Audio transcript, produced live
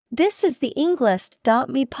This is the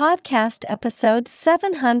Englist.me podcast episode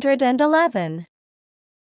 711.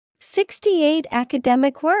 68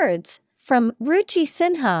 academic words from Ruchi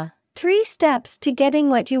Sinha, 3 steps to getting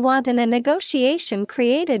what you want in a negotiation,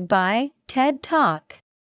 created by TED Talk.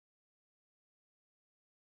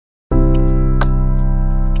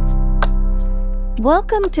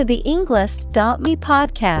 Welcome to the Englist.me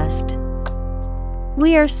podcast.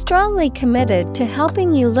 We are strongly committed to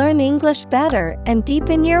helping you learn English better and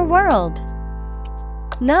deepen your world.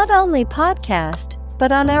 Not only podcast, but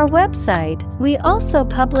on our website, we also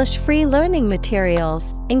publish free learning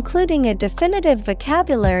materials, including a definitive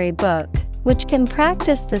vocabulary book, which can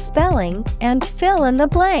practice the spelling and fill in the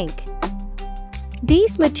blank.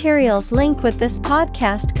 These materials link with this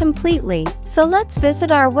podcast completely, so let's visit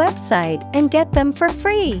our website and get them for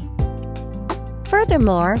free.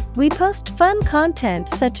 Furthermore, we post fun content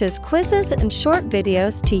such as quizzes and short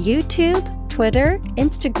videos to YouTube, Twitter,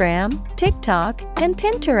 Instagram, TikTok, and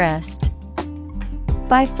Pinterest.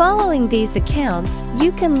 By following these accounts,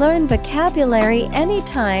 you can learn vocabulary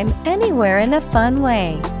anytime, anywhere in a fun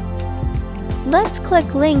way. Let's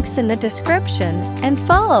click links in the description and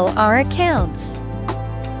follow our accounts.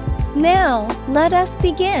 Now, let us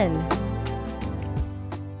begin.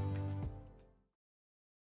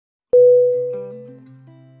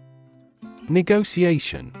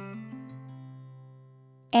 Negotiation.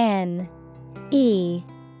 Negotiation.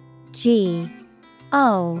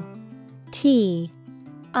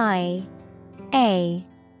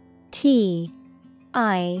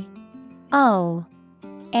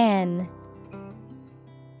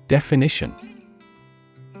 Definition.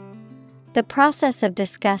 The process of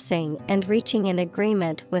discussing and reaching an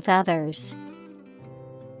agreement with others.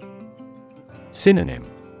 Synonym.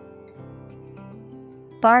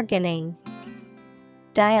 Bargaining,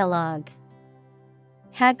 dialogue,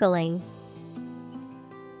 haggling.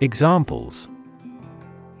 Examples.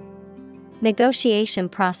 Negotiation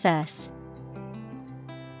process.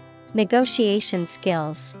 Negotiation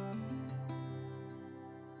skills.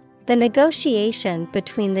 The negotiation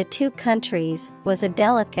between the two countries was a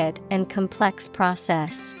delicate and complex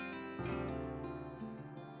process.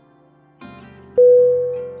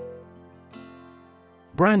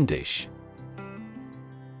 Brandish.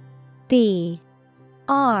 B-R-A-N-D-I-S-H.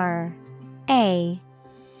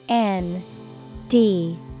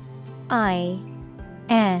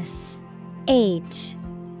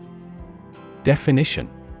 Definition.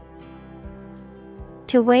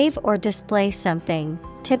 To wave or display something,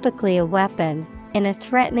 typically a weapon, in a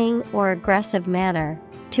threatening or aggressive manner,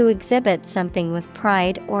 to exhibit something with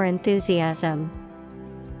pride or enthusiasm.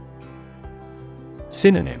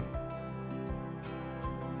 Synonym.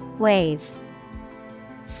 Wave,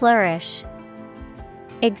 flourish,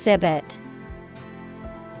 exhibit.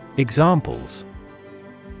 Examples.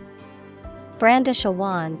 Brandish a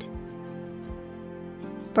wand.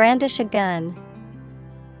 Brandish a gun.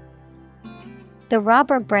 The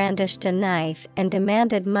robber brandished a knife and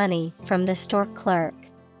demanded money from the store clerk.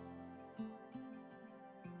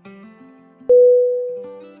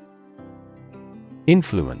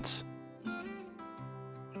 Influence.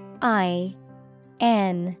 I-N-F-L-U-E-N-C-E.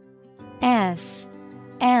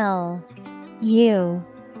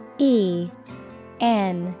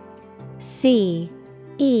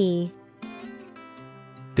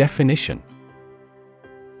 Definition.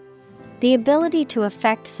 The ability to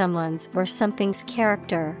affect someone's or something's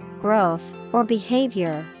character, growth, or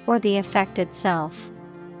behavior, or the effect itself.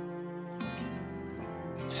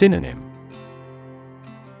 Synonym.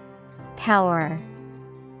 Power,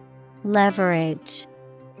 leverage,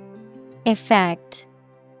 effect.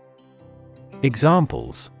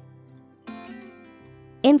 Examples.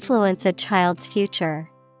 Influence a child's future.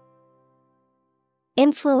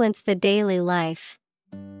 Influence the daily life.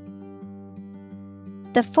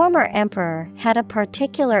 The former emperor had a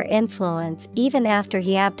particular influence even after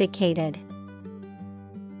he abdicated.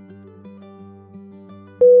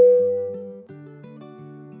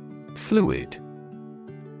 Fluid.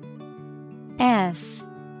 F-L-U-I-D.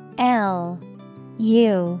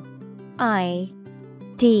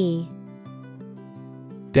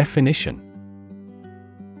 Definition.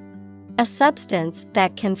 A substance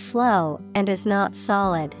that can flow and is not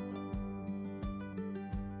solid.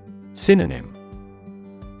 Synonym.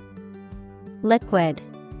 Liquid,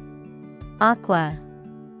 aqua,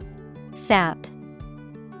 sap.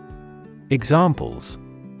 Examples.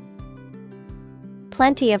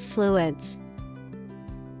 Plenty of fluids.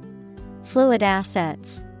 Fluid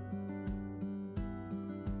assets.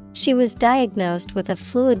 She was diagnosed with a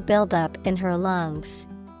fluid buildup in her lungs.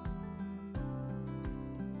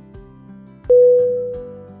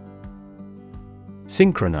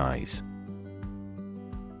 Synchronize.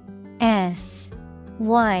 Synchronize.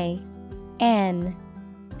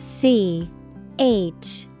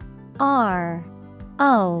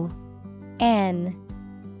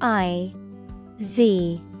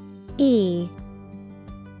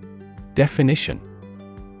 Definition: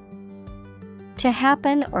 To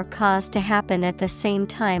happen or cause to happen at the same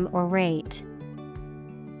time or rate.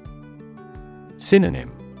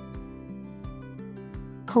 Synonym: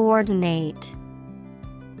 Coordinate,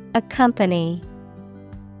 accompany,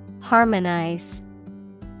 harmonize.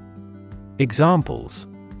 Examples: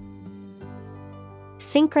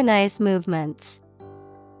 Synchronize movements.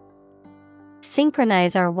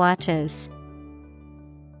 Synchronize our watches.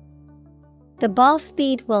 The ball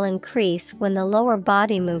speed will increase when the lower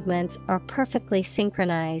body movements are perfectly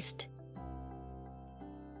synchronized.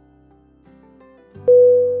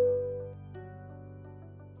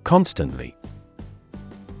 Constantly.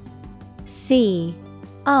 Constantly.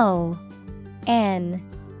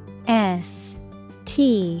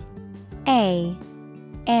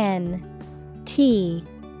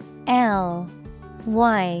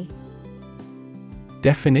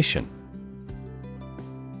 Definition: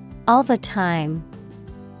 All the time.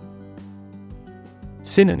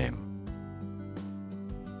 Synonym: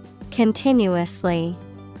 Continuously.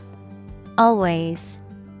 Always.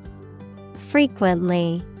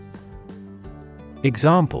 Frequently.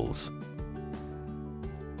 Examples: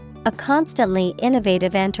 A constantly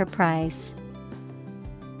innovative enterprise.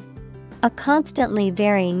 A constantly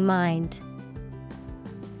varying mind.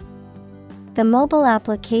 The mobile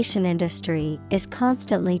application industry is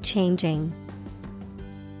constantly changing.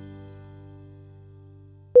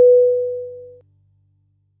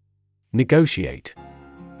 Negotiate.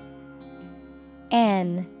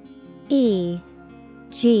 Negotiate.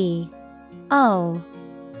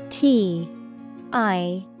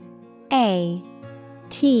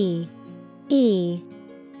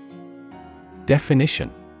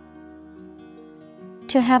 Definition: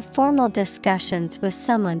 To have formal discussions with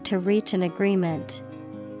someone to reach an agreement.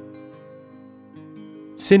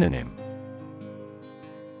 Synonym: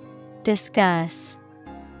 Discuss,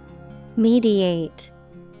 mediate,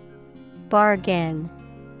 bargain.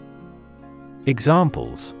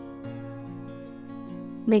 Examples: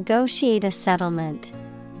 Negotiate a settlement.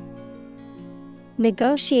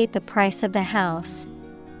 Negotiate the price of the house.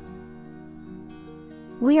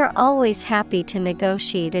 We are always happy to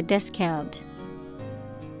negotiate a discount.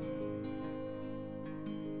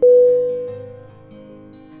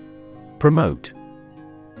 Promote.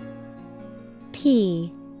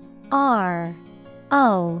 Promote.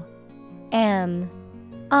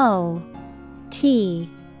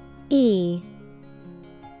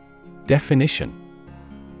 Definition: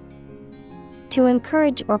 To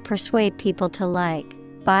encourage or persuade people to like,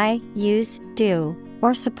 buy, use, do,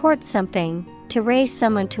 or support something, to raise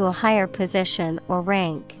someone to a higher position or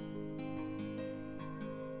rank.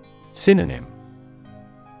 Synonym: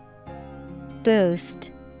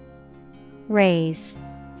 Boost, raise,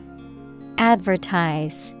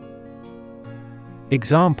 advertise.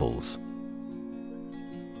 Examples: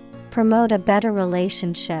 Promote a better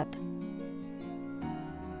relationship.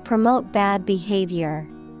 Promote bad behavior.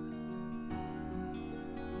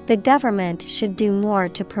 The government should do more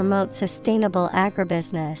to promote sustainable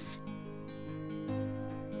agribusiness.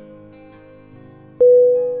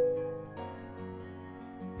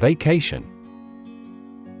 Vacation.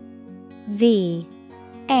 Vacation.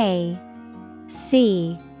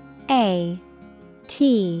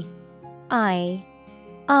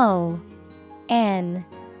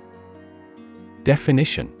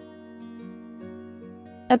 Definition: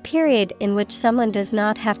 A period in which someone does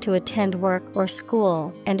not have to attend work or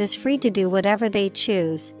school and is free to do whatever they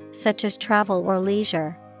choose, such as travel or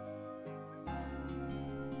leisure.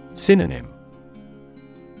 Synonym: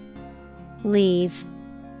 Leave,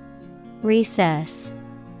 recess,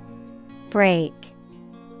 break.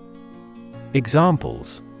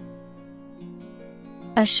 Examples: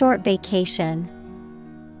 A short vacation.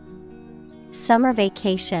 Summer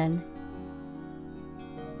vacation.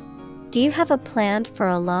 Do you have a plan for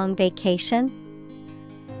a long vacation?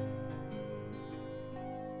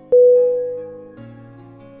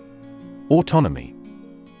 Autonomy.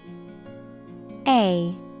 Autonomy.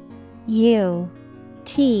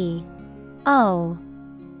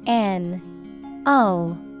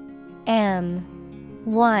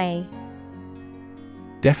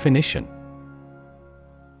 Definition: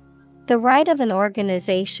 The right of an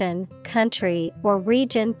organization, country, or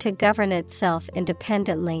region to govern itself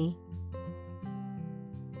independently.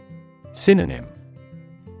 Synonym: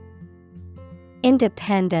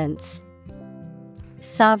 Independence,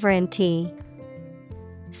 sovereignty,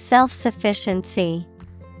 self-sufficiency.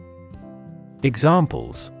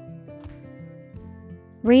 Examples: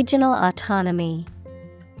 Regional autonomy.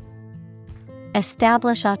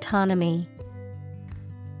 Establish autonomy.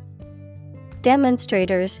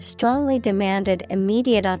 Demonstrators strongly demanded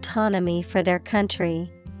immediate autonomy for their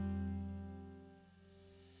country.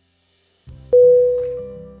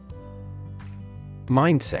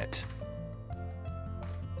 Mindset.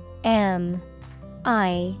 M-I-N-D-S-E-T.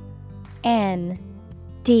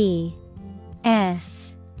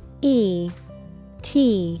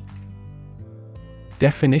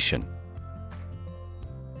 Definition: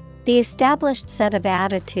 The established set of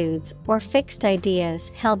attitudes or fixed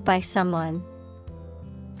ideas held by someone.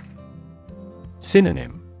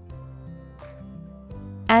 Synonym: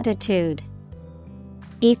 Attitude,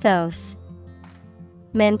 ethos,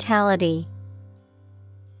 mentality.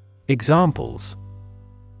 Examples: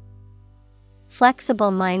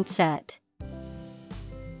 Flexible mindset.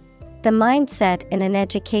 The mindset in an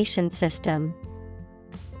education system.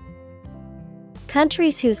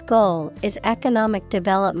 Countries whose goal is economic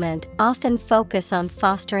development often focus on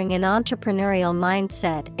fostering an entrepreneurial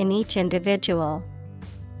mindset in each individual.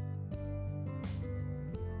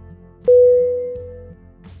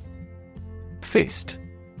 Fist.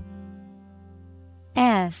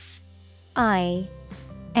 F-I-S-T.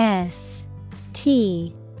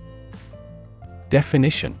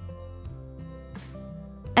 Definition: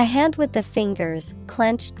 A hand with the fingers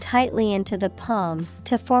clenched tightly into the palm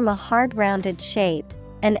to form a hard rounded shape,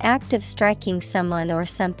 an act of striking someone or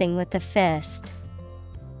something with the fist.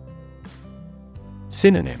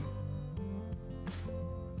 Synonym: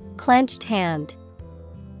 Clenched hand,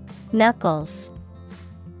 knuckles,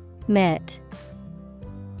 mitt.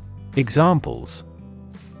 Examples: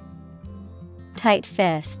 Tight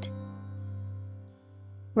fist.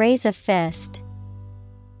 Raise a fist.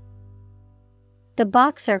 The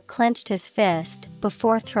boxer clenched his fist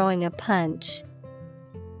before throwing a punch.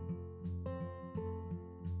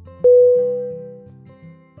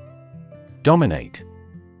 Dominate.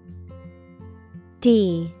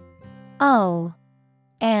 D-O-M-I-N-A-T-E.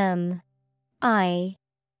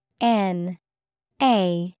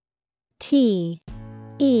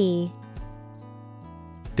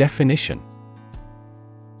 Definition: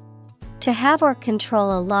 To have or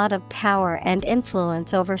control a lot of power and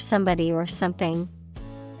influence over somebody or something.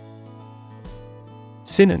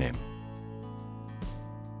 Synonym: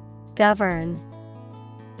 Govern,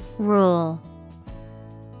 rule,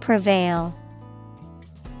 prevail.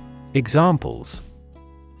 Examples: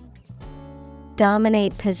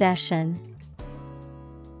 Dominate possession.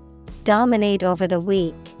 Dominate over the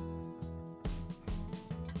weak.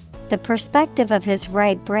 The perspective of his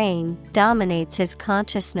right brain dominates his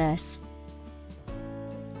consciousness.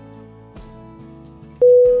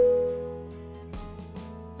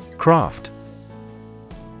 Craft.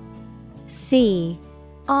 C-R-A-F-T.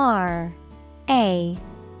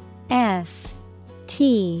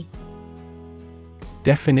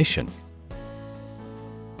 Definition: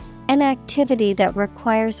 An activity that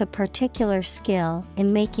requires a particular skill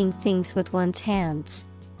in making things with one's hands.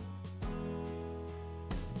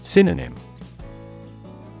 Synonym: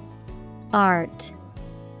 Art,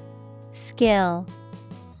 skill,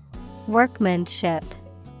 workmanship.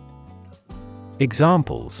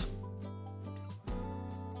 Examples: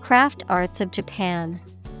 Craft arts of Japan.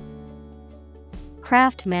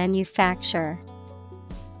 Craft manufacture.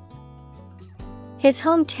 His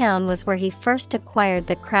hometown was where he first acquired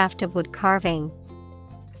the craft of wood carving.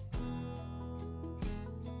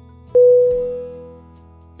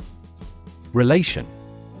 Relation.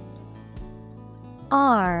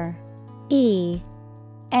 R-E-L-A-T-I-O-N.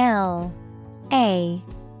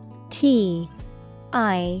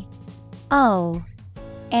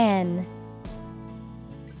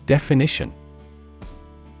 Definition: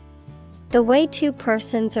 The way two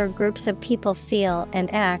persons or groups of people feel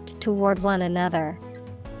and act toward one another.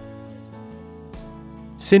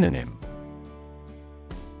 Synonym: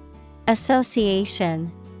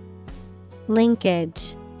 Association,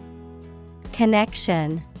 linkage,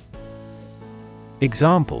 connection.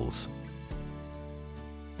 Examples: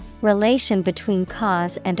 Relation between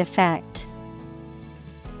cause and effect.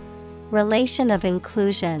 Relation of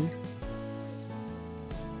inclusion.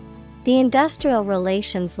 The industrial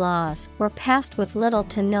relations laws were passed with little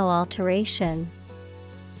to no alteration.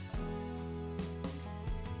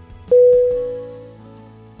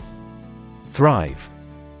 Thrive.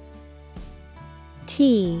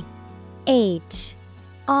 T-H-R-I-V-E.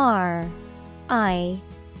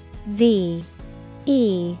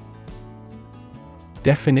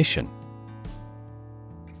 Definition: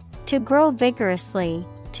 To grow vigorously,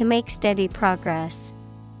 to make steady progress.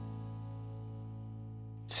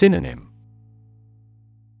 Synonym: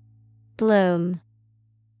 bloom,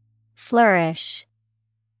 flourish,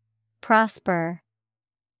 prosper.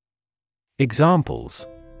 Examples: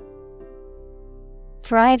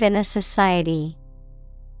 thrive in a society,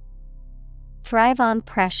 thrive on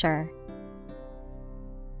pressure.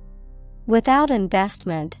 Without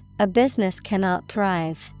investment, a business cannot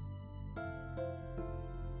thrive.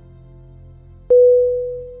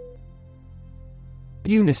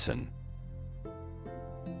 Unison.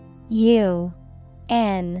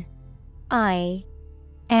 U-N-I-S-O-N.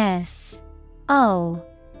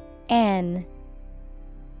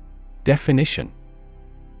 Definition: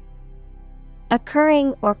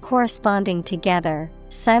 occurring or corresponding together,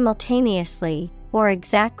 simultaneously, or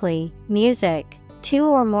exactly, music, two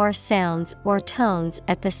or more sounds or tones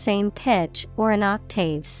at the same pitch or in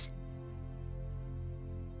octaves.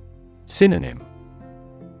 Synonym: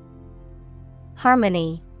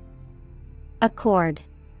 Harmony, accord,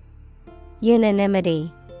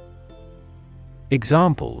 unanimity.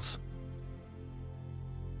 Examples: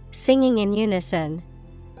 singing in unison,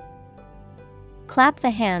 clap the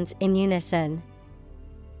hands in unison.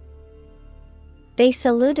 They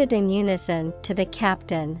saluted in unison to the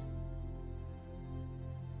captain.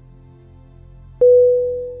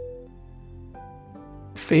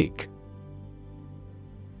 Fig.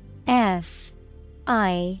 F-I-G.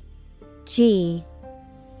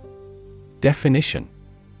 Definition: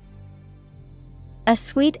 a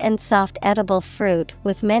sweet and soft edible fruit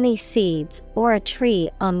with many seeds, or a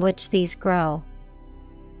tree on which these grow.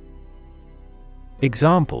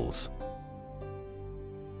 Examples: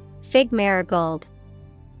 fig marigold,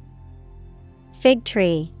 fig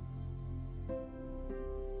tree.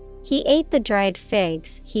 He ate the dried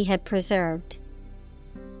figs he had preserved.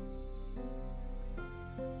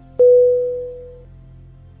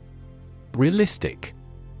 Realistic.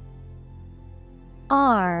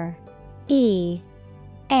 R-E-A-L-I-S-T-I-C.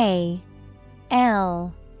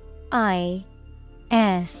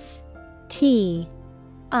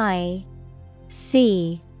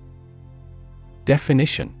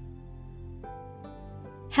 Definition: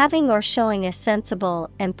 having or showing a sensible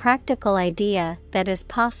and practical idea that is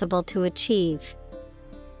possible to achieve.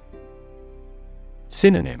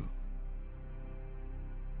 Synonym: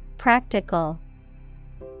 practical,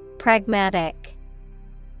 pragmatic,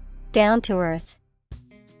 down to earth.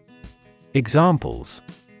 Examples: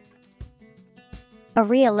 a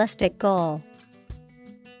realistic goal,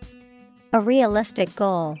 a realistic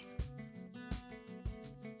goal.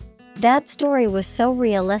 That story was so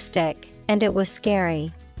realistic, and it was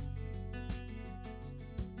scary.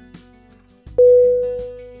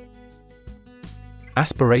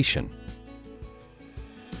 Aspiration.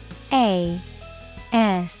 A-S-P-I-R-A-T-I-O-N.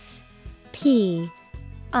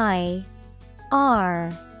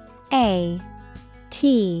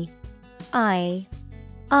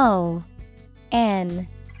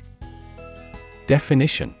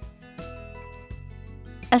 Definition: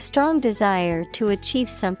 a strong desire to achieve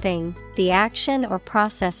something, the action or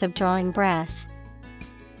process of drawing breath.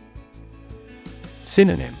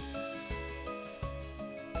 Synonym: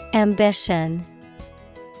 ambition,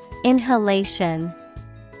 inhalation,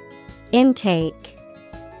 intake.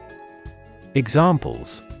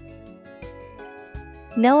 Examples: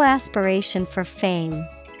 no aspiration for fame,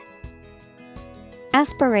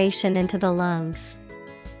 aspiration into the lungs.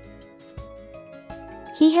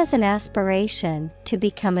 He has an aspiration to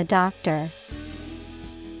become a doctor.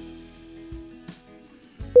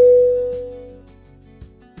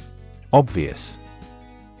 Obvious.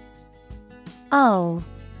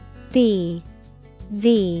 O-B-V-I-O-U-S.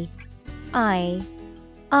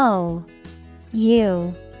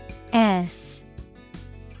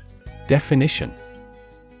 Definition: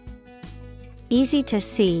 easy to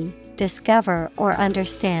see, discover, or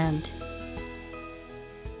understand.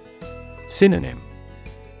 Synonym: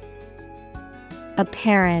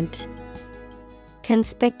 apparent,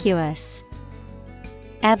 conspicuous,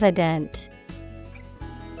 evident.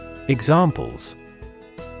 Examples: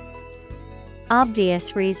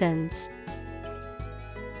 obvious reasons.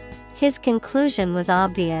 His conclusion was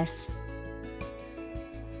obvious.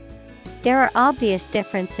 There are obvious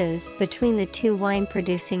differences between the two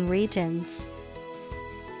wine-producing regions.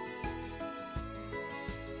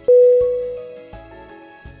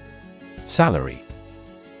 Salary.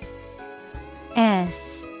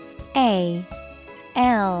 S-A-L-A-R-Y.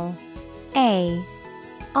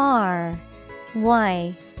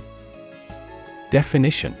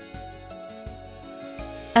 Definition: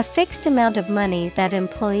 a fixed amount of money that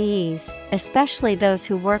employees, especially those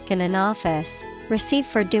who work in an office, receive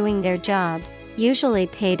for doing their job, usually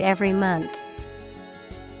paid every month.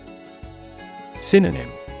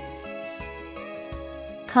 Synonym: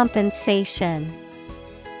 compensation,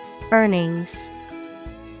 earnings,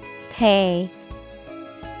 pay.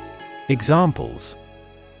 Examples: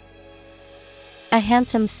 A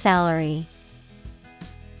handsome salary,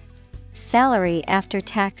 salary after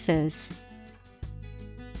taxes.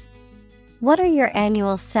 What are your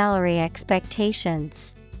annual salary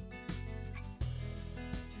expectations?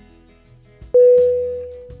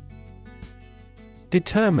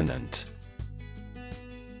 Determinant.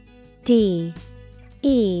 D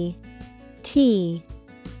E T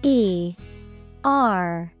E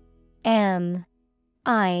R M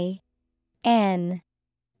I N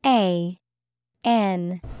A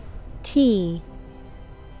N T.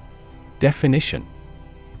 Definition: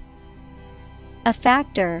 A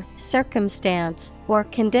factor, circumstance, or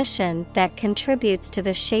condition that contributes to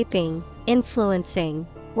the shaping, influencing,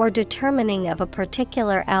 or determining of a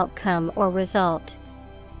particular outcome or result.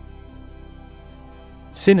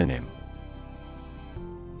 Synonym: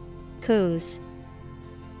 Cause,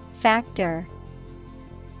 factor,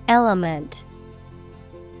 element.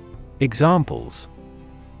 Examples: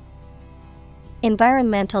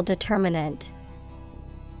 Environmental determinant,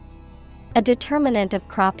 a determinant of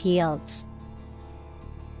crop yields.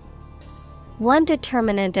 One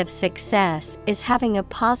determinant of success is having a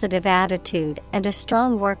positive attitude and a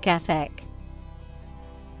strong work ethic.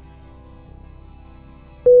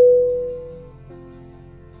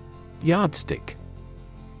 Yardstick.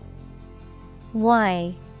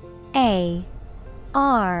 Y A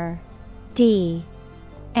R D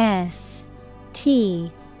S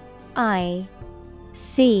T I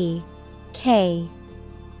C K.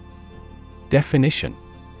 Definition: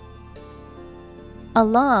 A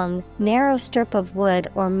long, narrow strip of wood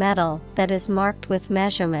or metal that is marked with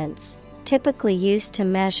measurements, typically used to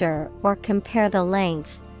measure or compare the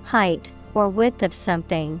length, height, or width of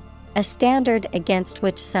something, a standard against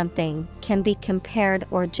which something can be compared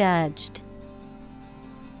or judged.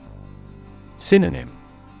 Synonym: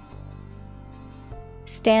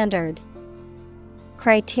 Standard,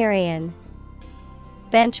 criterion,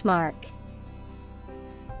 benchmark.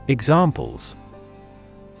 Examples: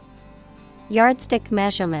 Yardstick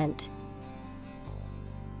measurement,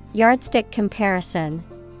 yardstick comparison.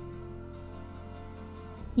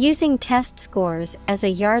 Using test scores as a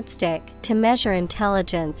yardstick to measure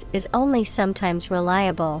intelligence is only sometimes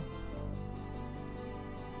reliable.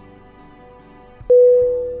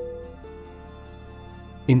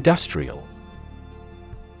 Industrial.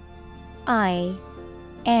 I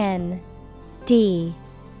N D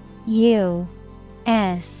U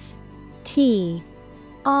S T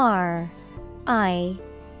R I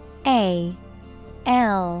A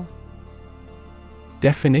L.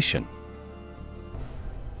 Definition: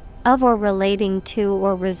 Of or relating to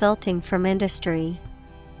or resulting from industry.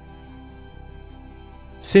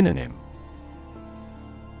 Synonym: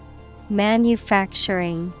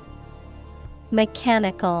 Manufacturing,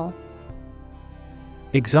 mechanical.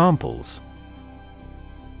 Examples: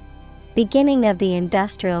 Beginning of the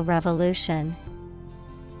Industrial Revolution.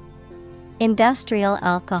 Industrial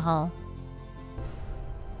alcohol.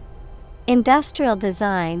 Industrial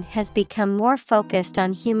design has become more focused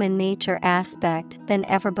on human nature aspect than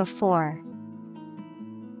ever before.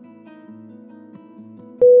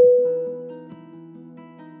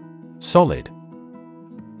 Solid.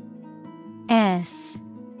 S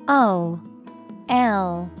O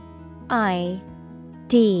L I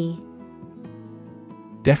D.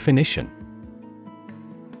 Definition: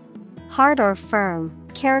 Hard or firm,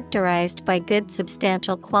 characterized by good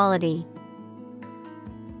substantial quality.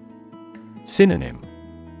 Synonym: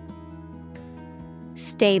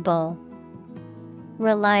 Stable,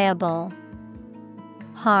 reliable,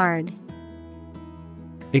 hard.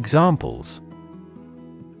 Examples: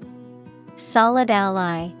 Solid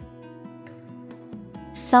ally,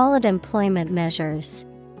 solid employment measures.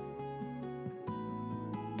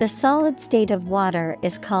 The solid state of water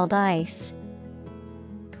is called ice.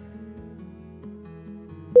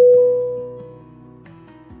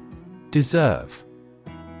 Deserve.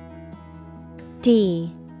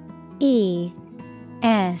 D E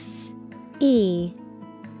S E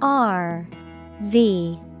R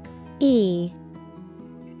V E.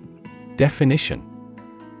 Definition: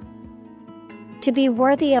 To be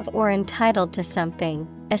worthy of or entitled to something,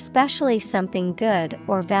 especially something good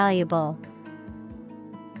or valuable.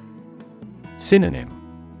 Synonym: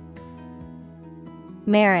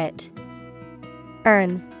 Merit,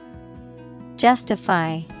 earn,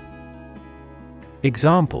 justify.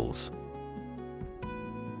 Examples: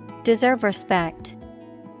 Deserve respect.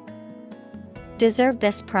 Deserve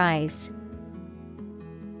this prize.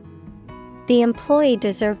 The employee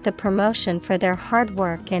deserved the promotion for their hard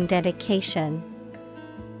work and dedication.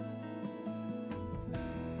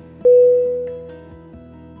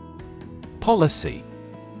 Policy.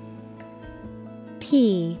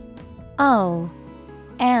 Policy.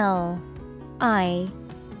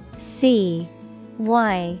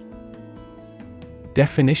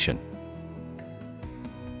 Definition: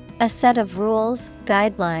 A set of rules,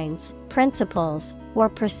 guidelines, principles, or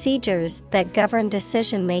procedures that govern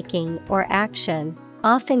decision-making or action,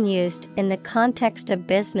 often used in the context of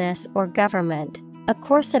business or government. A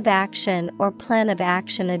course of action or plan of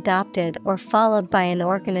action adopted or followed by an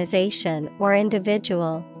organization or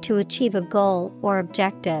individual to achieve a goal or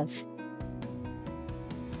objective.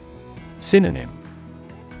 Synonym: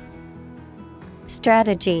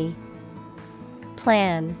 Strategy,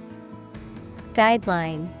 plan,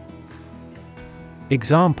 guideline.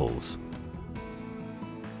 Examples: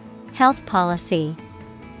 Health policy,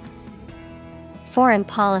 foreign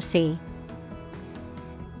policy.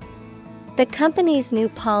 The company's new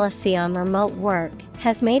policy on remote work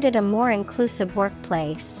has made it a more inclusive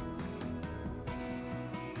workplace.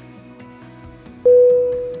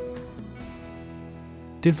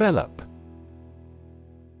 Develop.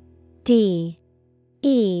 DEVELOP.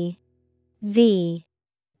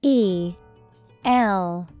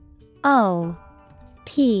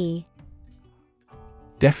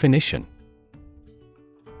 Definition: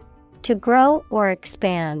 To grow or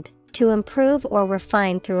expand, to improve or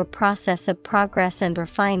refine through a process of progress and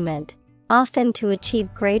refinement, often to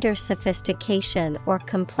achieve greater sophistication or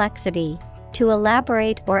complexity, to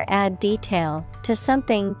elaborate or add detail to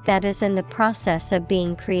something that is in the process of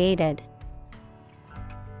being created.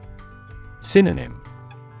 Synonym: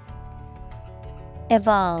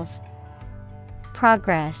 Evolve,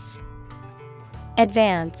 progress,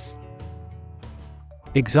 advance.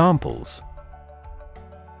 Examples: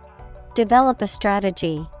 Develop a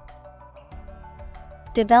strategy,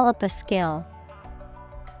 develop a skill.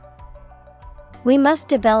 We must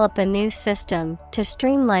develop a new system to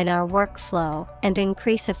streamline our workflow and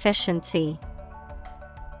increase efficiency.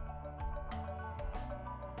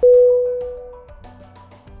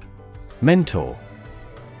 Mentor.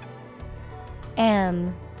 MENTOR.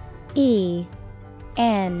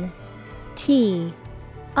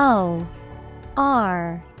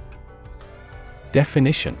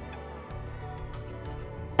 Definition: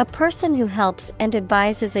 A person who helps and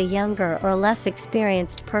advises a younger or less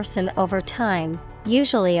experienced person over time,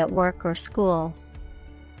 usually at work or school.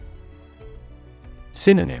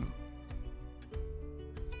 Synonym: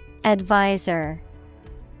 Advisor,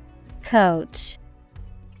 coach,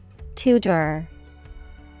 tutor.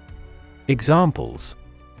 Examples: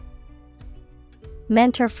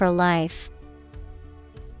 Mentor for life,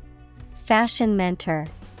 fashion mentor.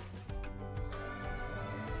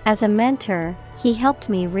 As a mentor, he helped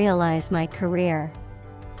me realize my career.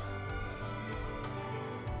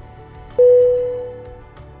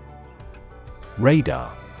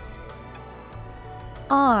 Radar.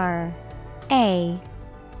 RADAR.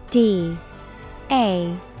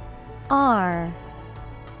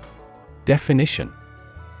 Definition: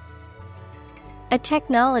 A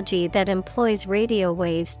technology that employs radio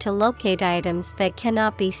waves to locate items that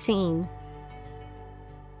cannot be seen.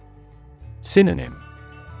 Synonym: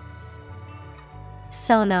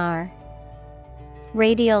 Sonar,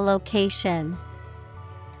 radiolocation.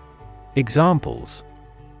 Examples: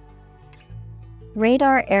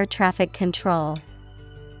 Radar air traffic control,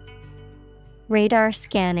 radar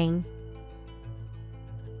scanning.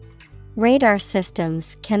 Radar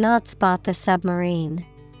systems cannot spot the submarine.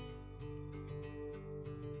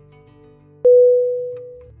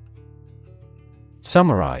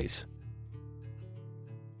 Summarize.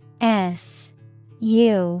 SUMMARIZE.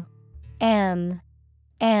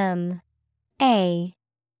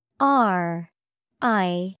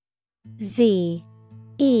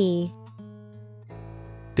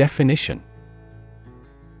 Definition: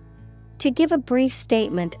 To give a brief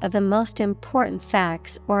statement of the most important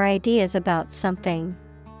facts or ideas about something.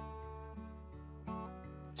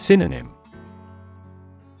 Synonym: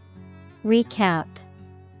 Recap,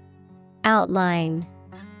 outline,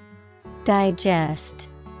 digest.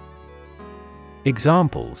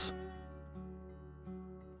 Examples: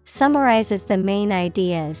 Summarizes the main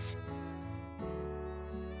ideas.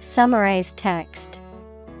 Summarize text.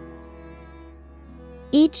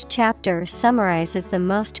 Each chapter summarizes the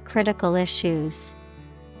most critical issues.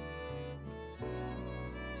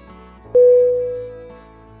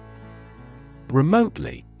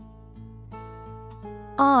 Remotely.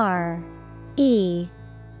 REMOTELY.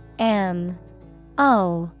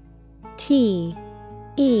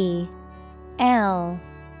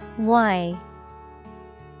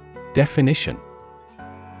 Definition: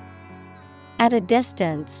 At a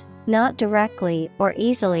distance, not directly or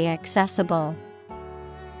easily accessible.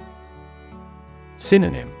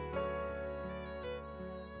 Synonym: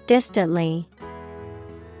 distantly,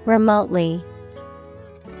 remotely,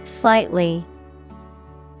 slightly.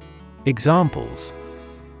 Examples: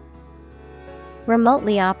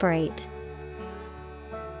 Remotely operate.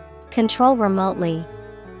 Control remotely.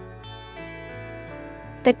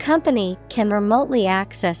 The company can remotely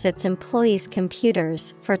access its employees'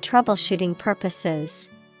 computers for troubleshooting purposes.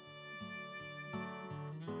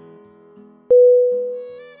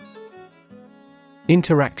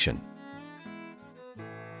 Interaction.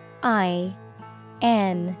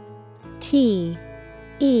 INTERACTION.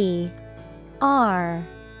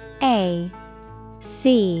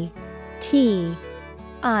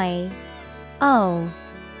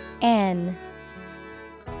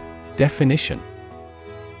 Definition: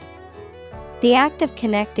 The act of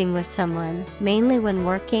connecting with someone, mainly when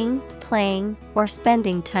working, playing, or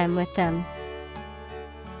spending time with them.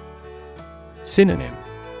 Synonym: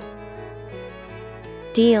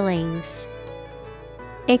 Dealings,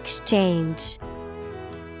 exchange,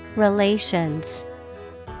 relations.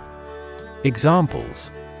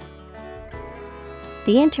 Examples: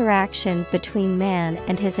 The interaction between man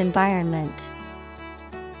and his environment.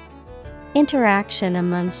 Interaction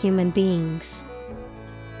among human beings.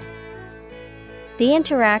 The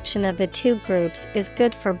interaction of the two groups is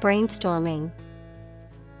good for brainstorming.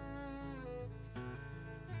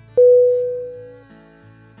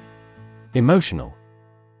 Emotional.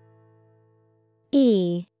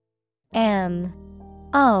 EMOTIONAL.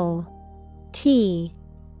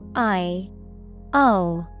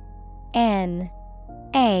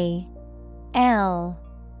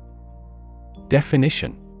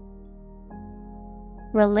 Definition: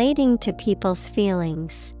 Relating to people's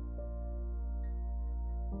feelings.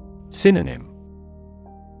 Synonym: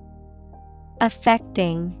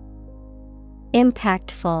 Affecting,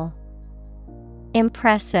 impactful,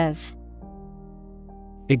 impressive.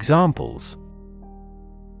 Examples: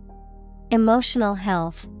 Emotional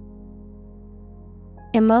health,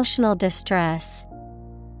 emotional distress.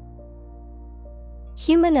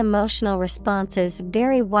 Human emotional responses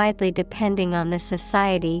vary widely depending on the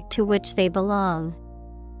society to which they belong.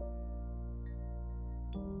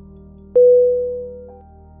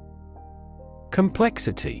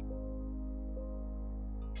 Complexity.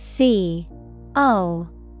 COMPLEXITY.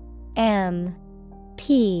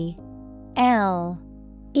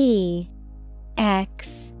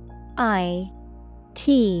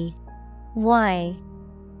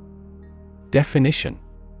 Definition: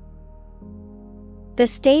 The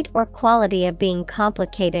state or quality of being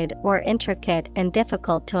complicated or intricate and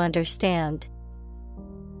difficult to understand.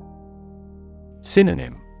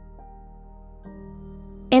 Synonym: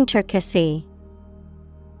 Intricacy,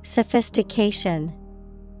 sophistication,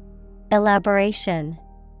 elaboration.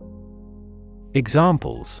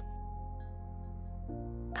 Examples: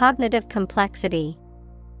 Cognitive complexity,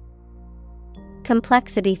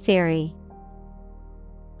 complexity theory.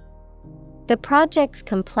 The project's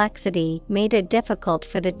complexity made it difficult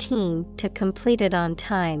for the team to complete it on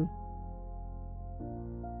time.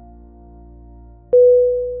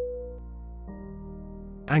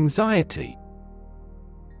 Anxiety.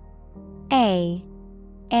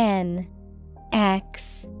 ANXIETY.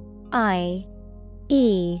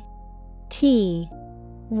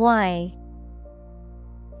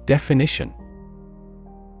 Definition: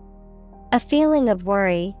 A feeling of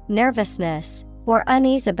worry, nervousness, or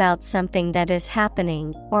unease about something that is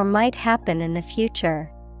happening or might happen in the future.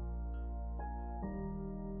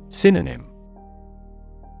 Synonym: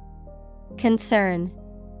 Concern,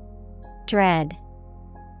 dread,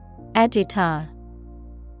 agita.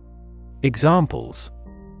 Examples: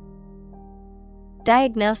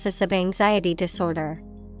 Diagnosis of anxiety disorder.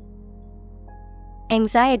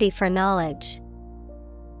 Anxiety for knowledge.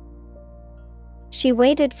 She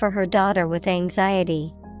waited for her daughter with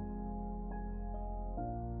anxiety.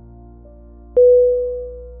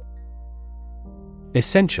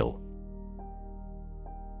 Essential.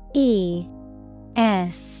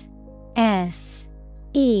 ESSENTIAL.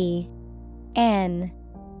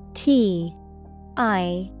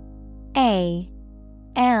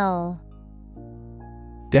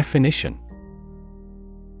 Definition: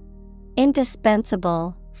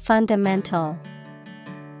 Indispensable, fundamental.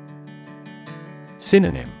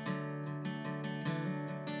 Synonym: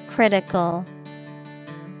 Critical,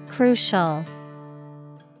 crucial,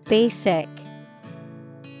 basic.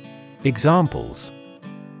 Examples: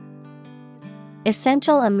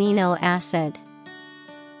 Essential amino acid.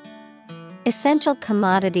 Essential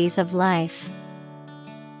commodities of life.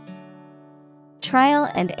 Trial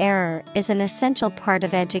and error is an essential part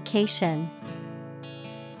of education.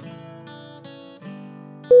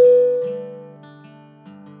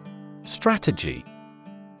 Strategy.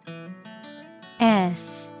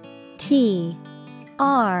 STRATEGY.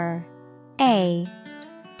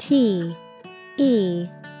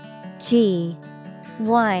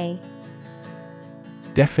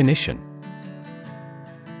 Definition: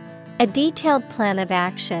 A detailed plan of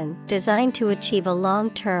action designed to achieve a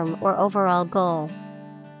long-term or overall goal.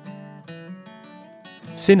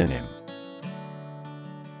 Synonym: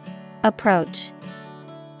 Approach,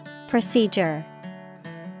 procedure,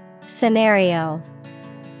 scenario.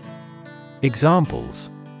 Examples: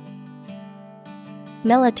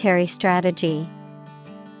 Military strategy.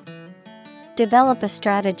 Develop a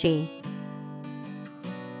strategy.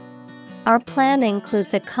 Our plan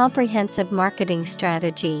includes a comprehensive marketing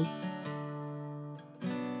strategy.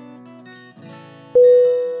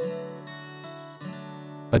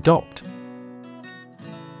 Adopt: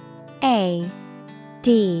 ADOPT.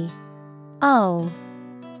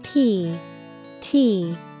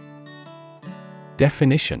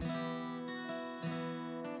 Definition: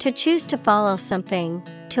 To choose to follow something,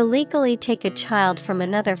 to legally take a child from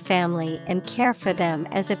another family and care for them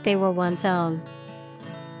as if they were one's own.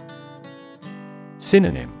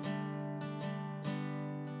 Synonym: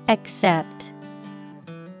 Accept,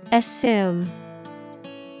 assume,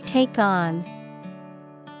 take on.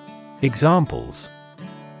 Examples: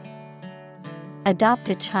 Adopt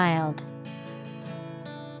a child.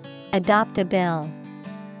 Adopt a bill.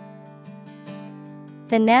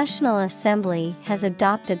 The National Assembly has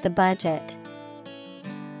adopted the budget.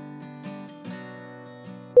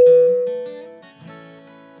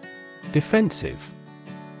 Defensive.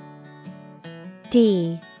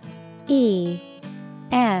 DEFENSIVE.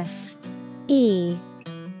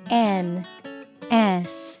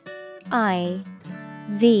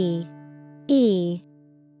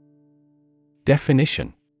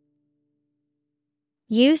 Definition: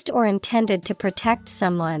 Used or intended to protect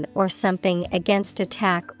someone or something against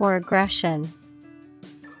attack or aggression.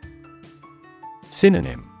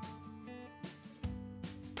 Synonym: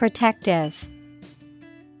 Protective,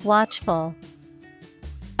 watchful,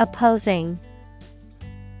 opposing.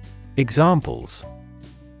 Examples: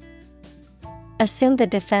 Assume the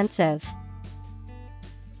defensive.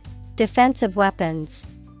 Defensive weapons.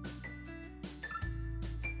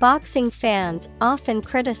 Boxing fans often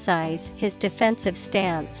criticize his defensive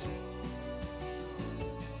stance.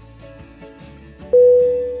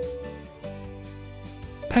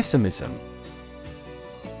 Pessimism.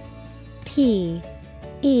 PESSIMISM.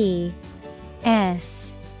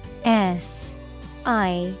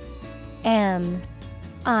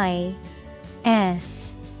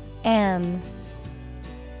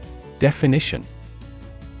 Definition: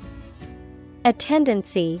 A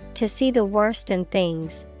tendency to see the worst in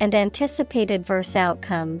things and anticipate adverse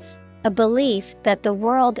outcomes. A belief that the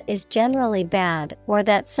world is generally bad or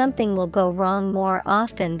that something will go wrong more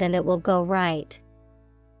often than it will go right.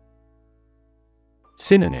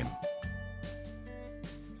 Synonym: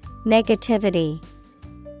 Negativity,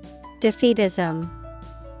 defeatism,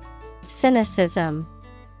 cynicism.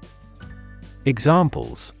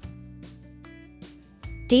 Examples: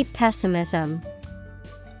 Deep pessimism.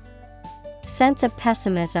 Sense of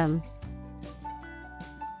pessimism.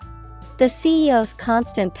 The CEO's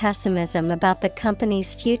constant pessimism about the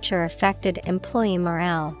company's future affected employee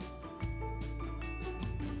morale.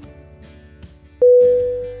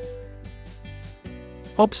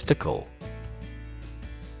 Obstacle.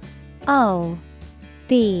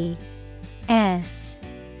 OBSTACLE.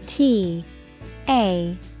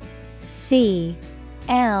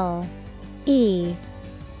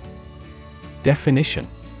 Definition: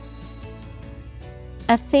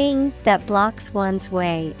 A thing that blocks one's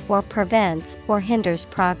way or prevents or hinders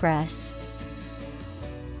progress.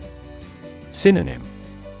 Synonym: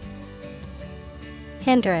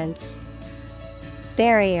 Hindrance,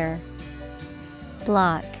 barrier,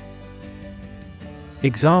 block.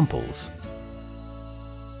 Examples: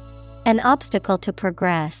 An obstacle to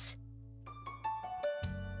progress.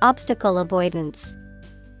 Obstacle avoidance.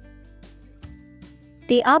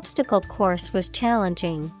 The obstacle course was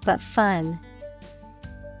challenging but fun.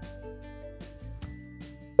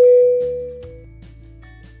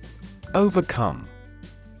 Overcome.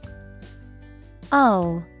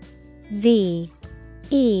 OVERCOME.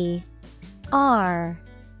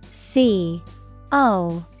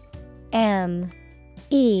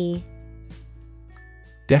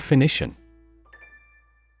 Definition: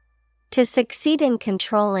 To succeed in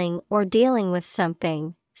controlling or dealing with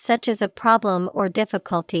something, such as a problem or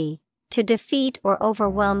difficulty, to defeat or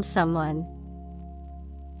overwhelm someone.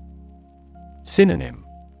 Synonym: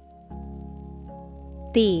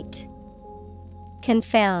 Beat,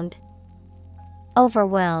 confound,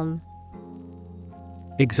 overwhelm.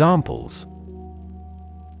 Examples: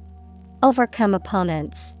 overcome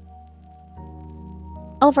opponents,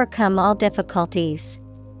 overcome all difficulties.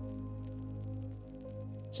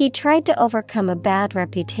 He tried to overcome a bad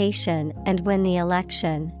reputation and win the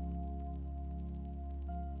election.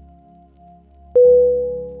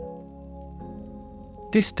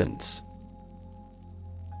 Distance.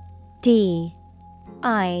 D-I-S-T-A-N-C-E.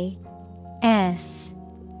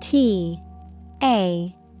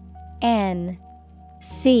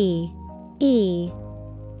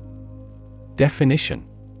 Definition: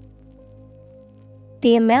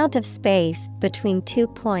 the amount of space between 2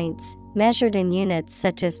 points, measured in units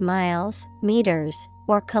such as miles, meters,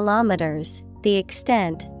 or kilometers, the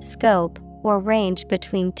extent, scope, or range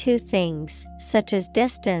between two things, such as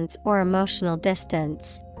distance or emotional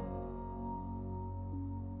distance.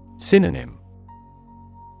 Synonym: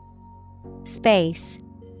 space,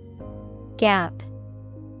 gap,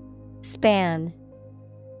 span.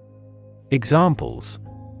 Examples: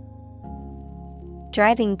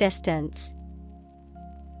 driving distance,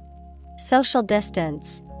 social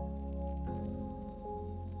distance.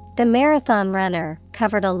 The marathon runner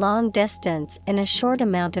covered a long distance in a short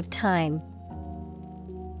amount of time.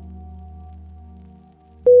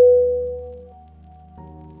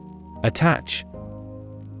 Attach.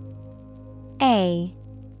 A-T-T-A-C-H.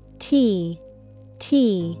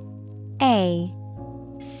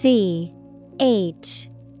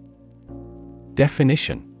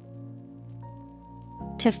 Definition: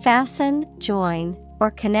 to fasten, join,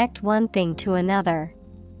 or connect one thing to another.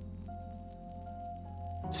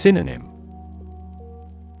 Synonym: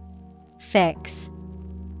 fix,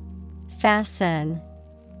 fasten,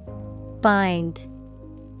 bind.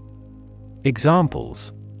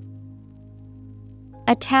 Examples: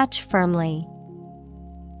 attach firmly,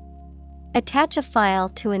 attach a file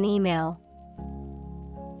to an email.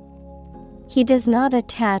 He does not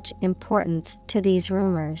attach importance to these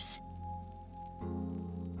rumors.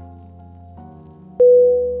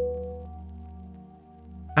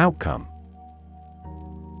 Outcome.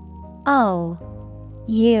 O-U-T-C-O-M-E.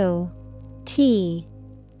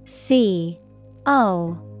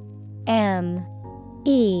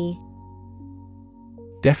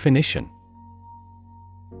 Definition: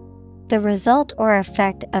 the result or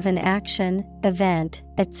effect of an action, event,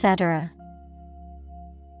 etc.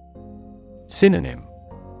 Synonym: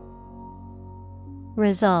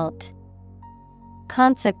 result,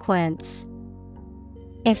 consequence,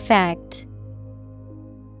 effect.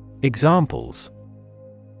 Examples: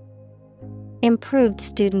 improved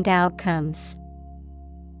student outcomes,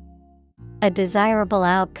 a desirable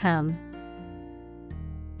outcome.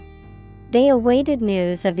 They awaited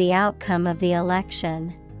news of the outcome of the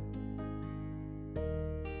election.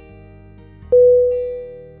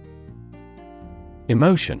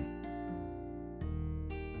 Emotion.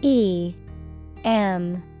 E-M-O-T-I-O-N.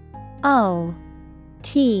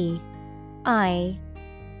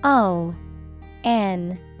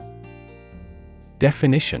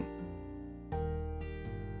 Definition: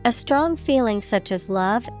 a strong feeling such as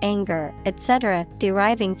love, anger, etc.,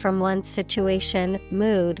 deriving from one's situation,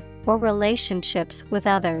 mood, or relationships with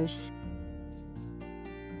others.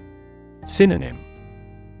 Synonym: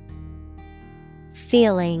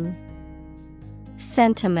 feeling,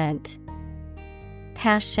 sentiment,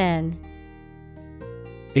 passion.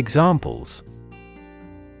 Examples: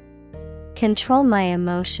 control my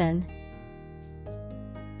emotion,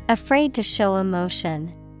 afraid to show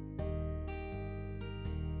emotion.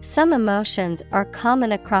 Some emotions are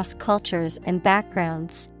common across cultures and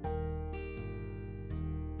backgrounds.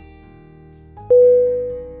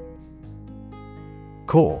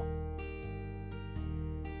 Core.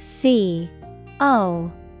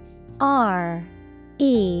 C-O-R-E.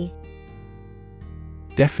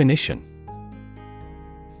 Definition: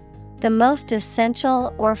 the most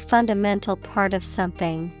essential or fundamental part of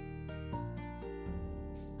something.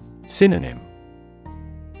 Synonym: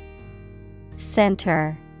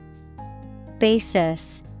 center,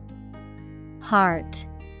 basis, heart.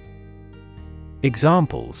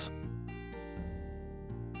 Examples: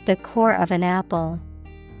 the core of an apple,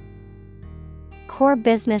 core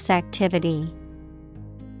business activity.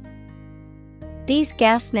 These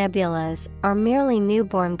gas nebulas are merely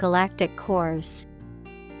newborn galactic cores.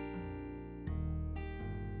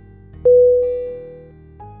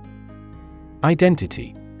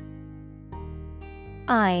 Identity.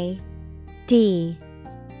 I-D-E-N-T-I-T-Y.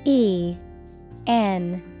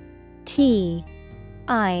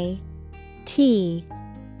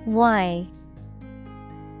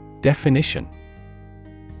 Definition: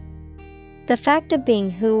 the fact of being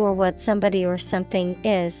who or what somebody or something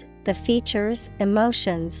is, the features,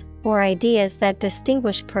 emotions, or ideas that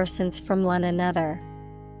distinguish persons from one another.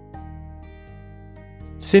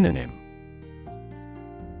 Synonym: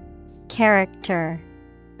 Character,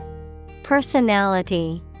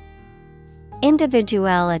 personality,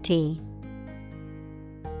 individuality.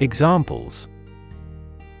 Examples: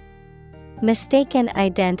 Mistaken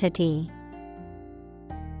identity.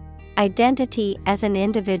 Identity as an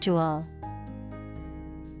individual.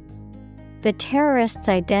 The terrorist's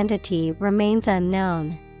identity remains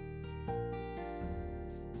unknown.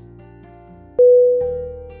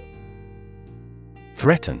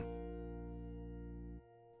 Threaten.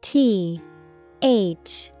 T-H-R-E-A-T-E-N.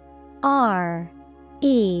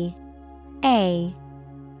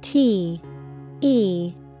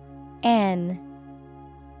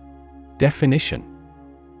 Definition: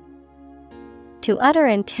 To utter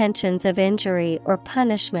intentions of injury or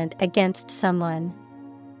punishment against someone.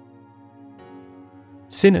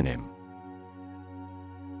 Synonym: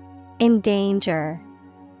 Endanger,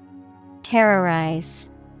 terrorize,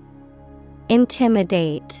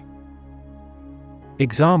 intimidate.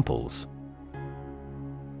 Examples: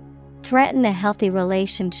 Threaten a healthy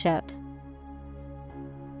relationship.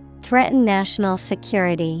 Threaten national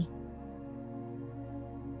security.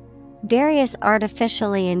 Various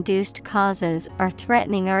artificially induced causes are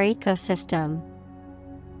threatening our ecosystem.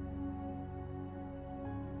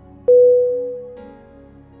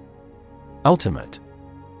 Ultimate.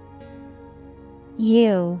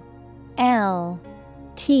 U-L-T-I-M-A-T-E.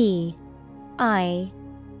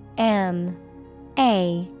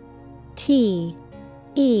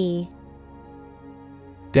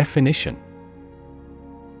 Definition: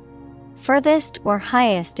 Furthest or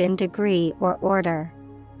highest in degree or order.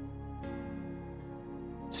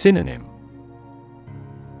 Synonym: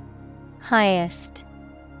 Highest,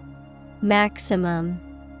 maximum,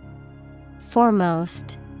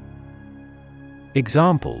 foremost.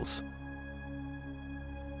 Examples: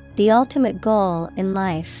 The ultimate goal in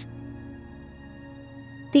life.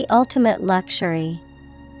 The ultimate luxury.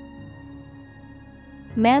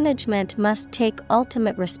 Management must take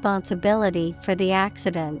ultimate responsibility for the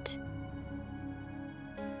accident.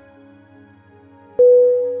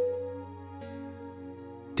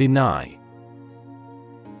 Deny.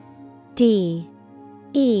 D-E-N-Y.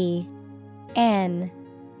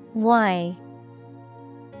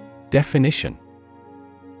 Definition: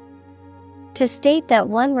 To state that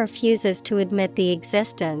one refuses to admit the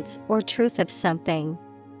existence or truth of something.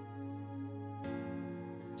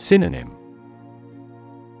 Synonym: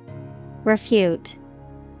 Refute,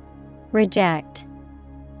 reject,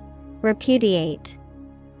 repudiate.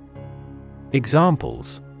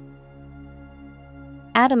 Examples: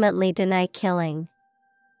 Adamantly deny killing.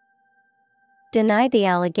 Deny the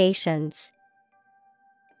allegations.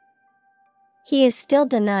 He is still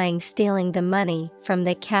denying stealing the money from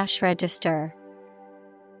the cash register.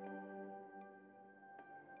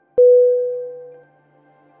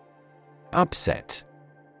 Upset.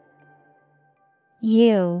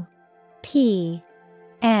 U-P-S-E-T.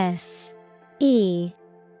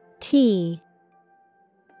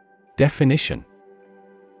 Definition: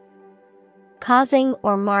 Causing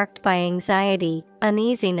or marked by anxiety,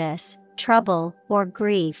 uneasiness, trouble, or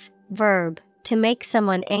grief. Verb, to make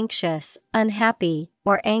someone anxious, unhappy,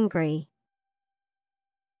 or angry.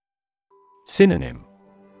 Synonym: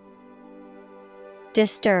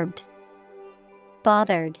 Disturbed,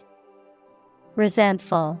 bothered,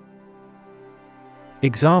 resentful.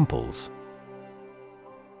 Examples: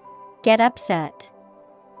 Get upset.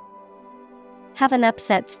 Have an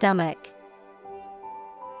upset stomach.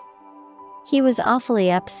 He was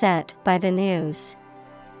awfully upset by the news.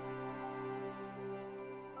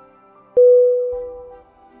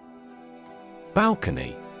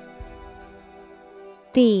 Balcony.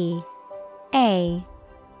 B-A-L-C-O-N-Y.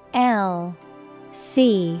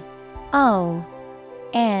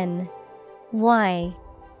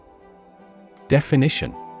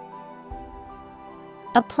 Definition: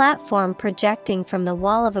 A platform projecting from the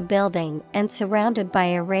wall of a building and surrounded by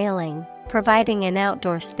a railing, providing an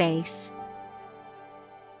outdoor space.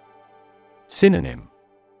 Synonym: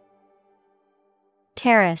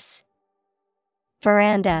 Terrace,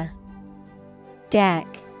 veranda, deck.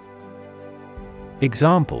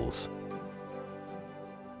 Examples: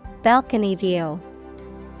 Balcony view.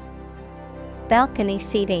 Balcony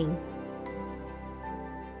seating.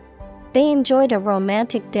 They enjoyed a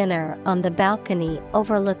romantic dinner on the balcony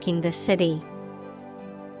overlooking the city.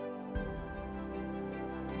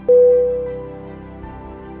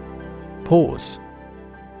 Pause.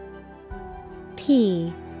 P-A-U-S-E.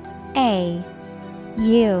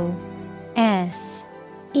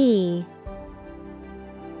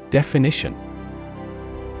 Definition: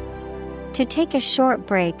 To take a short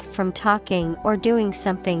break from talking or doing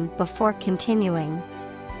something before continuing.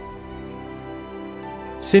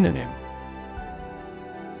 Synonym: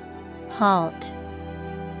 Halt,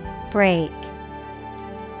 break,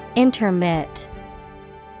 intermit.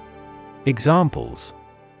 Examples: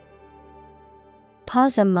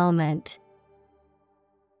 Pause a moment.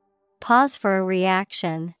 Pause for a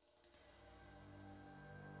reaction.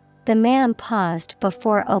 The man paused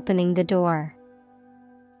before opening the door.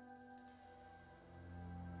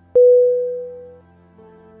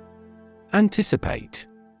 Anticipate.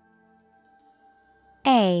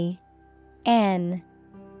 A-N-T-I-C-I-P-A-T-E.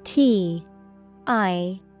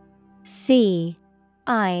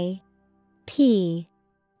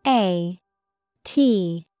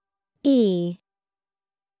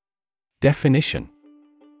 Definition: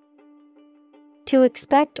 To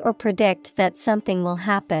expect or predict that something will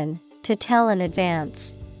happen, to tell in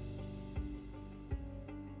advance.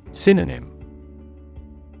 Synonym: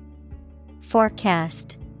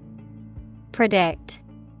 Forecast, predict,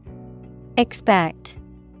 expect.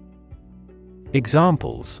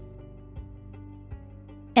 Examples: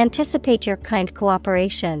 Anticipate your kind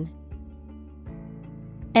cooperation.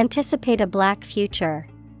 Anticipate a black future.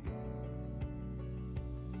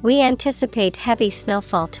 We anticipate heavy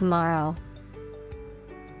snowfall tomorrow.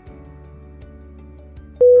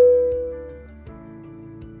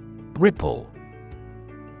 Ripple.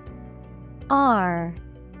 R-I-P-P-L-E.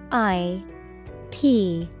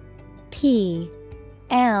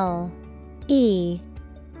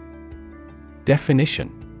 Definition: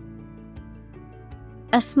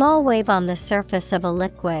 A small wave on the surface of a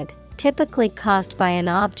liquid, typically caused by an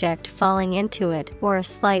object falling into it or a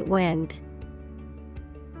slight wind.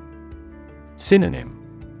 Synonym: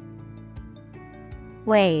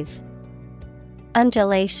 Wave,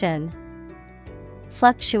 undulation,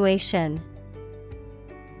 fluctuation.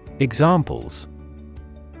 Examples: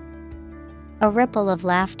 A ripple of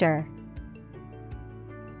laughter.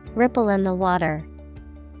 Ripple in the water.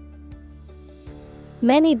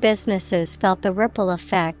 Many businesses felt the ripple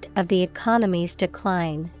effect of the economy's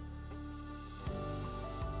decline.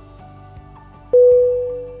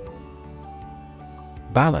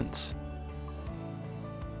 Balance.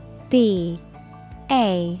 B-A-L-A-N-C-E.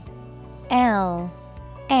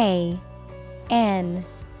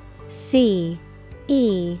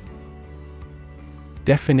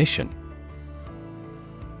 Definition: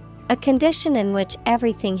 A condition in which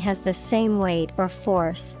everything has the same weight or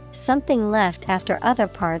force, something left after other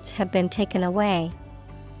parts have been taken away.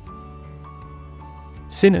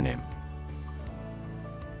 Synonym: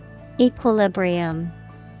 Equilibrium,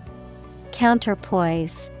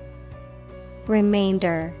 counterpoise,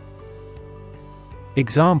 remainder.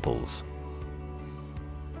 Examples: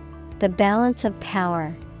 The balance of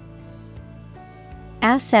power.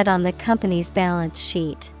 Asset on the company's balance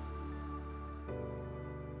sheet.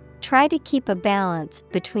 Try to keep a balance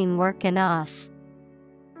between work and off.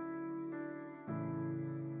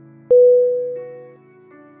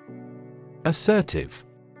 Assertive.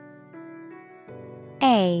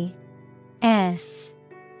 A-S-S-E-R-T-I-V-E.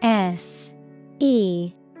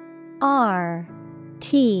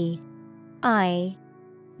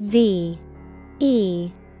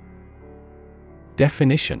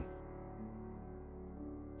 Definition: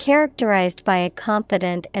 Characterized by a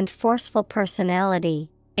confident and forceful personality,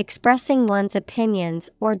 expressing one's opinions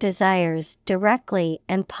or desires directly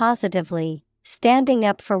and positively, standing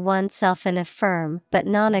up for oneself in a firm but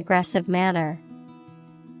non-aggressive manner.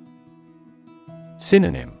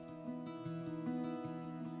 Synonym: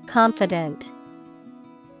 Confident,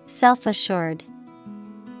 self-assured,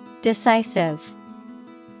 decisive.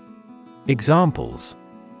 Examples: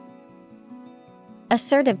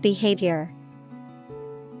 Assertive behavior.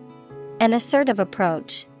 An assertive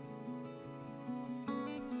approach.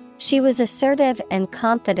 She was assertive and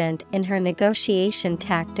confident in her negotiation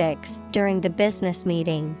tactics during the business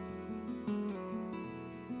meeting.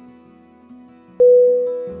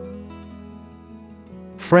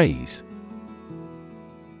 Phrase.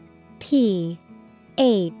 P-H-R-A-S-E.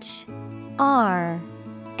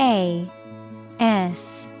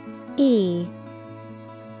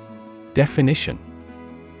 Definition: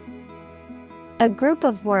 A group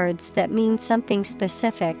of words that mean something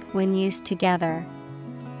specific when used together.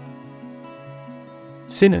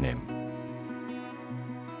 Synonym: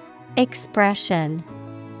 Expression,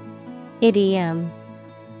 idiom,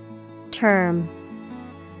 term.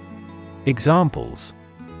 Examples: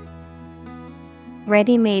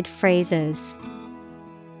 Ready-made phrases.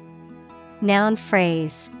 Noun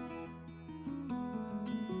phrase.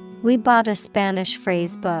 We bought a Spanish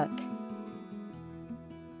phrase book.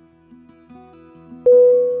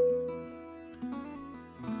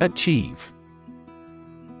 Achieve.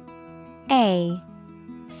 ACHIEVE.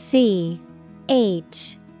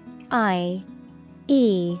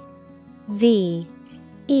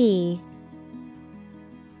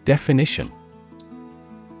 Definition.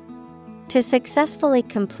 To successfully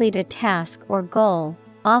complete a task or goal,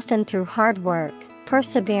 often through hard work,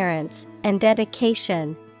 perseverance, and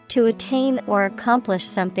dedication, to attain or accomplish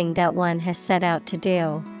something that one has set out to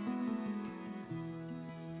do.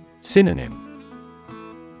 Synonym.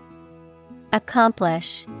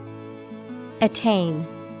 Accomplish, attain,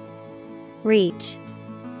 reach.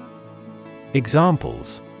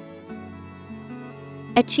 Examples.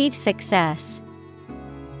 Achieve success.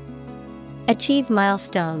 Achieve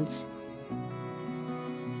milestones.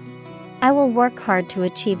 I will work hard to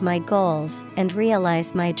achieve my goals and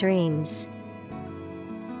realize my dreams.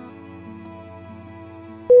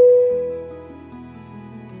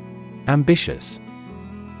 Ambitious.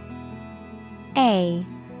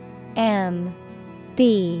 AMBITIOUS.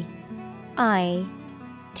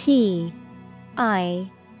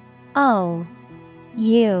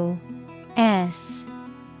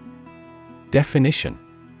 Definition.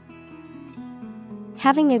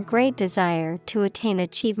 Having a great desire to attain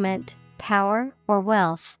achievement, power, or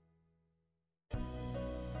wealth.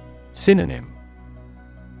 Synonym.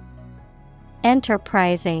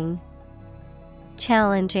 Enterprising,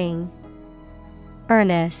 challenging,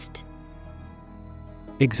 earnest.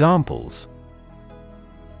 Examples.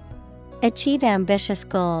 Achieve ambitious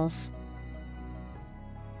goals.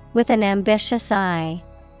 With an ambitious eye.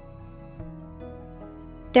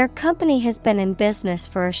 Their company has been in business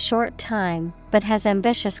for a short time, but has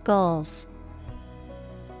ambitious goals.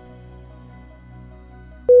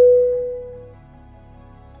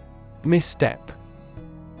 Misstep.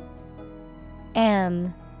 MISSTEP.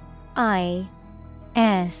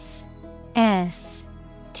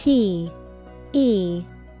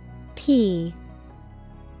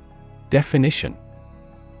 Definition.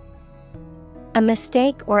 A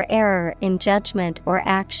mistake or error in judgment or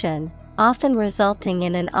action, often resulting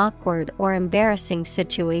in an awkward or embarrassing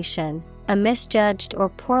situation, a misjudged or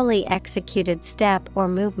poorly executed step or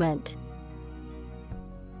movement.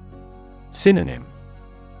 Synonym.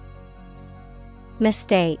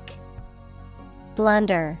 Mistake,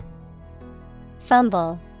 blunder,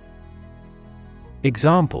 fumble.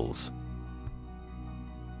 Examples.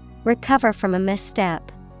 Recover from a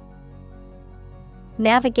misstep.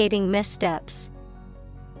 Navigating missteps.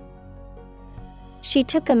 She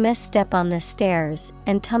took a misstep on the stairs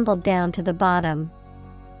and tumbled down to the bottom.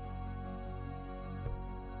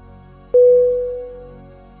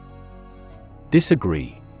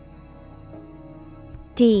 Disagree.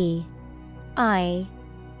 DISAGREE.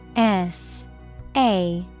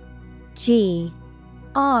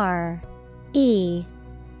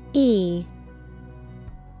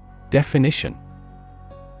 Definition.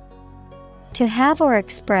 To have or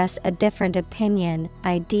express a different opinion,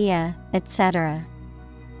 idea, etc.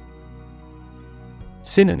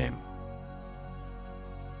 Synonym.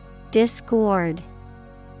 Discord,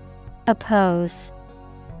 oppose,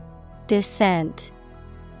 dissent.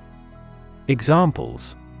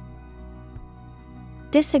 Examples.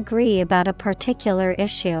 Disagree about a particular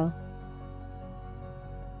issue.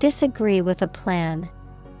 Disagree with a plan.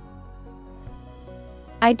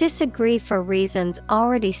 I disagree for reasons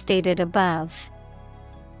already stated above.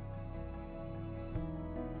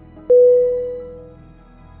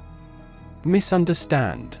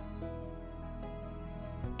 Misunderstand. Misunderstand.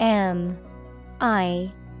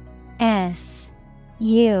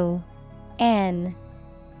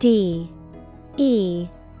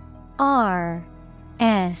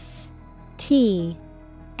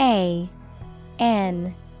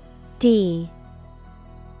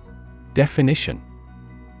 Definition.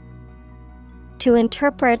 To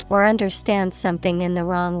interpret or understand something in the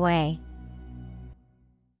wrong way.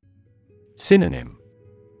 Synonym.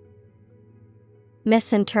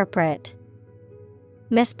 Misinterpret,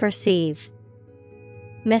 misperceive,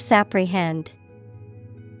 misapprehend.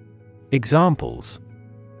 Examples.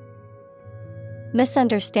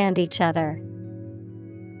 Misunderstand each other.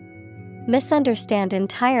 Misunderstand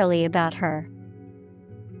entirely about her.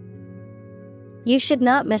 You should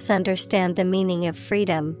not misunderstand the meaning of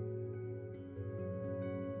freedom.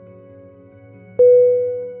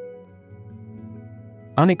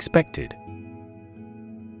 Unexpected.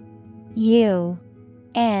 UNEXPECTED.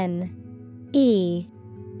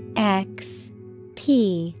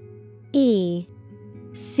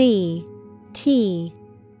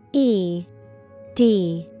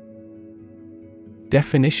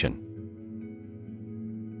 Definition.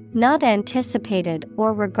 Not anticipated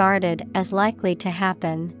or regarded as likely to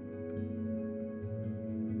happen.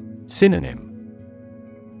 Synonym.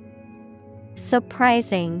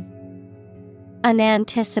 Surprising,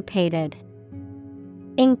 unanticipated,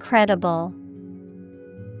 incredible.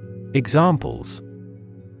 Examples: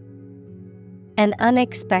 An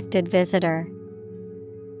unexpected visitor.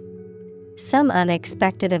 Some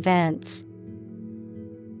unexpected events.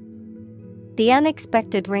 The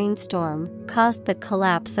unexpected rainstorm caused the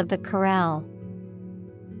collapse of the corral.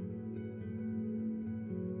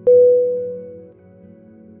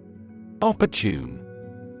 Opportune.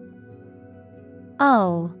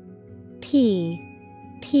 O P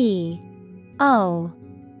P O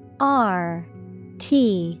R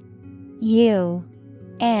T U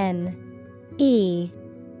N E.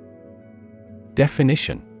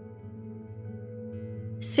 Definition: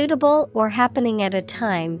 Suitable or happening at a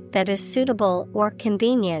time that is suitable or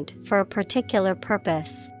convenient for a particular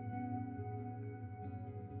purpose.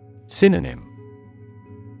 Synonym: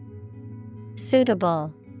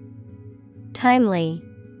 Suitable, timely,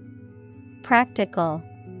 practical.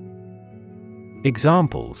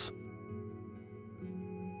 Examples: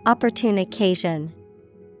 Opportune occasion.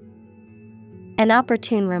 An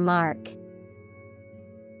opportune remark.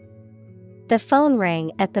 The phone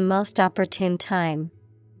rang at the most opportune time.